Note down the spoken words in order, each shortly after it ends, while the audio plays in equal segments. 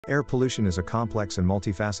Air pollution is a complex and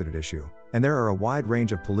multifaceted issue, and there are a wide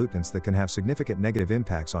range of pollutants that can have significant negative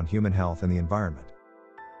impacts on human health and the environment.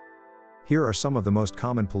 Here are some of the most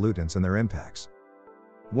common pollutants and their impacts.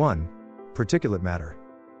 1. Particulate matter.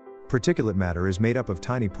 Particulate matter is made up of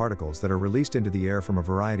tiny particles that are released into the air from a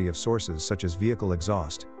variety of sources such as vehicle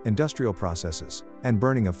exhaust, industrial processes, and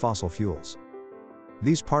burning of fossil fuels.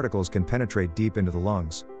 These particles can penetrate deep into the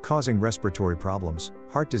lungs, causing respiratory problems,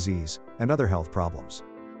 heart disease, and other health problems.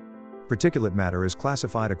 Particulate matter is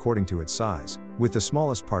classified according to its size, with the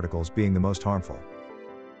smallest particles being the most harmful.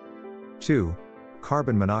 2.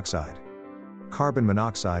 Carbon monoxide. Carbon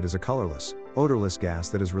monoxide is a colorless, odorless gas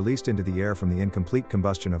that is released into the air from the incomplete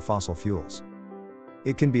combustion of fossil fuels.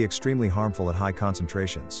 It can be extremely harmful at high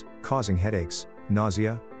concentrations, causing headaches,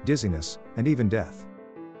 nausea, dizziness, and even death.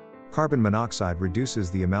 Carbon monoxide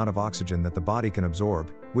reduces the amount of oxygen that the body can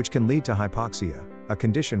absorb, which can lead to hypoxia, a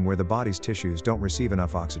condition where the body's tissues don't receive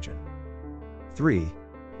enough oxygen. 3.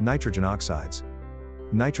 Nitrogen oxides.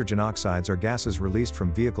 Nitrogen oxides are gases released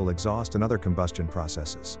from vehicle exhaust and other combustion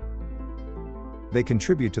processes. They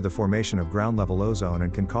contribute to the formation of ground-level ozone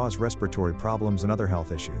and can cause respiratory problems and other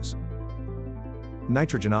health issues.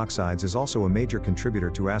 Nitrogen oxides is also a major contributor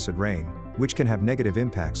to acid rain, which can have negative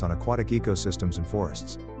impacts on aquatic ecosystems and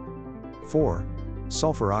forests. 4.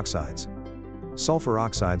 Sulfur oxides. Sulfur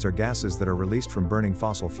oxides are gases that are released from burning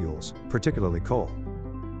fossil fuels, particularly coal.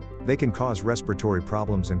 They can cause respiratory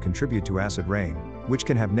problems and contribute to acid rain, which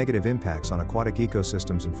can have negative impacts on aquatic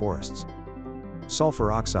ecosystems and forests.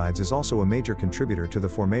 Sulfur oxides is also a major contributor to the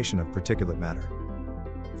formation of particulate matter.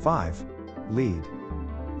 5. Lead.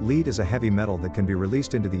 Lead is a heavy metal that can be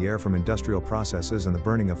released into the air from industrial processes and the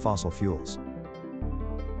burning of fossil fuels.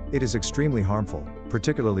 It is extremely harmful,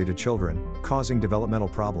 particularly to children, causing developmental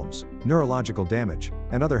problems, neurological damage,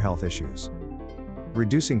 and other health issues.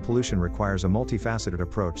 Reducing pollution requires a multifaceted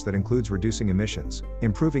approach that includes reducing emissions,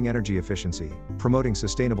 improving energy efficiency, promoting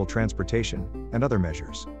sustainable transportation, and other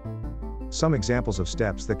measures. Some examples of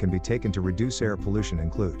steps that can be taken to reduce air pollution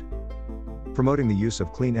include promoting the use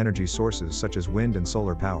of clean energy sources such as wind and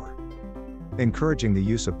solar power, encouraging the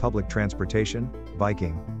use of public transportation,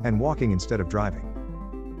 biking, and walking instead of driving,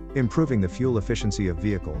 improving the fuel efficiency of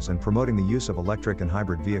vehicles and promoting the use of electric and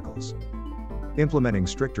hybrid vehicles, implementing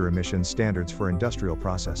stricter emissions standards for industrial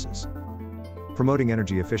processes, promoting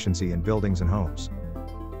energy efficiency in buildings and homes,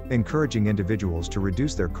 encouraging individuals to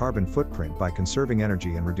reduce their carbon footprint by conserving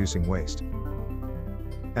energy and reducing waste.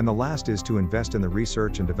 And the last is to invest in the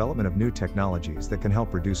research and development of new technologies that can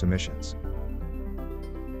help reduce emissions.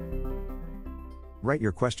 Write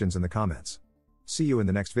your questions in the comments. See you in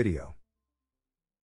the next video.